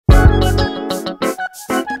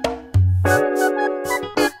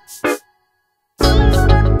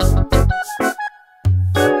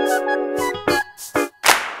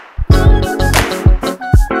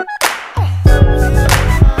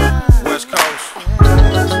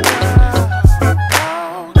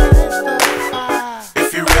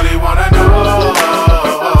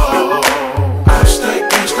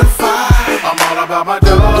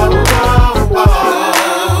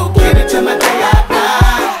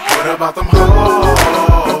about them hoes?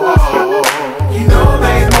 You know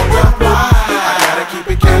they multiply. I gotta keep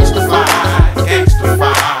it gangsta-fied,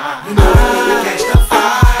 gangsta-fied. You know keep it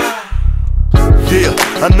gangsta-fied.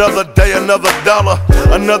 Yeah, another day, another dollar.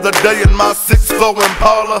 Another day in my 6'4"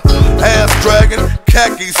 Impala. Ass dragging,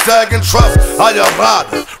 khaki sagging, trust I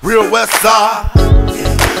ride, real west side.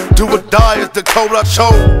 Do or die is the code I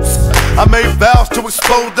chose. I made vows to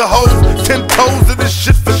expose the hoes. 10 toes in this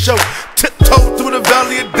shit for show. Tiptoe through the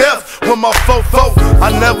valley of death with my fofo.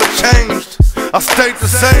 I never changed, I stayed the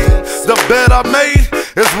same. The bed I made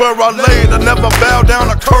is where I laid. I never bowed down,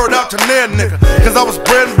 I curved out to near nigga. Cause I was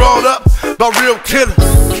bred and brought up by real killers.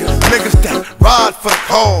 Niggas that ride for the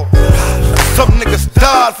call. Some niggas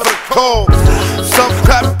died for the call. Some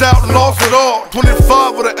crapped out and lost it all.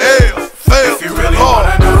 25 with an L, failed. If you really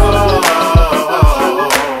wanna know,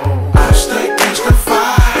 I stay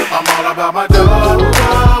gangsta-fied. I'm all about my dough.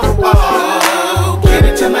 Get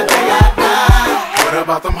it till my day I die. What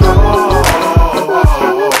about them hoes?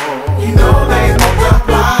 You know they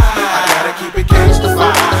multiply. I gotta keep it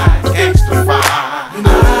gangsta-fied, gangsta-fied. You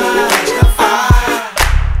know keep it gangsta-fied.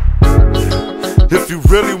 If you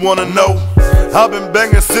really wanna know, I've been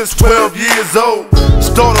banging since 12 years old.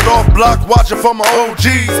 Started off block watching for my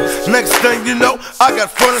OGs. Next thing you know, I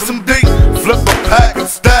got fronted some deep. Flip a pack and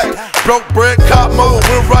stack. Broke bread, cop mode,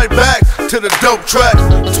 went right back to the dope track.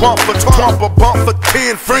 Twomp for twomp, a bump for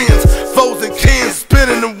 10 friends. Foes and kins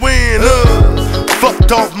spinning the wind.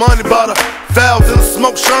 Fucked off money by the thousands.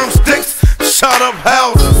 Smoke sherm sticks, shot up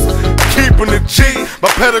houses. Keeping it G, my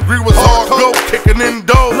pedigree was hard go, kicking in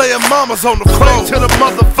dough. Laying mamas on the floor to the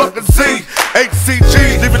motherfucking Z.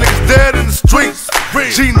 HCG, leaving niggas dead in the streets.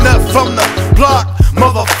 G-Nutt from the block,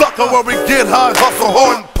 motherfucker, where we get high, hustle,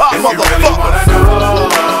 horn, pop, motherfuckers.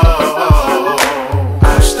 I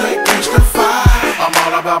stay gangsta-fied. I'm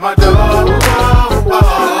all about my dough.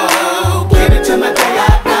 Get it till my day I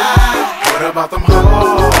die. What about them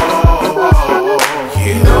hoes?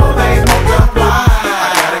 You know they multiply.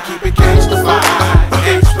 I gotta keep it gangsta-fied,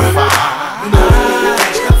 gangsta-fied. You know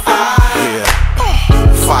gangsta-fied. Yeah,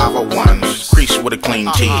 501, crease with a clean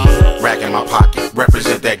tee. Rack in my pocket,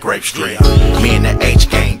 represent that grape street. Me and the H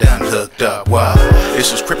gang done hooked up, what?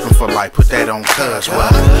 This is crippin' for life, put that on cuz,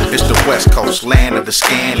 what? It's the West Coast, land of the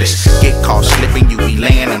scandalous. Get caught slipping, you be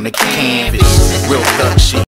laying on the canvas. Real thug shit.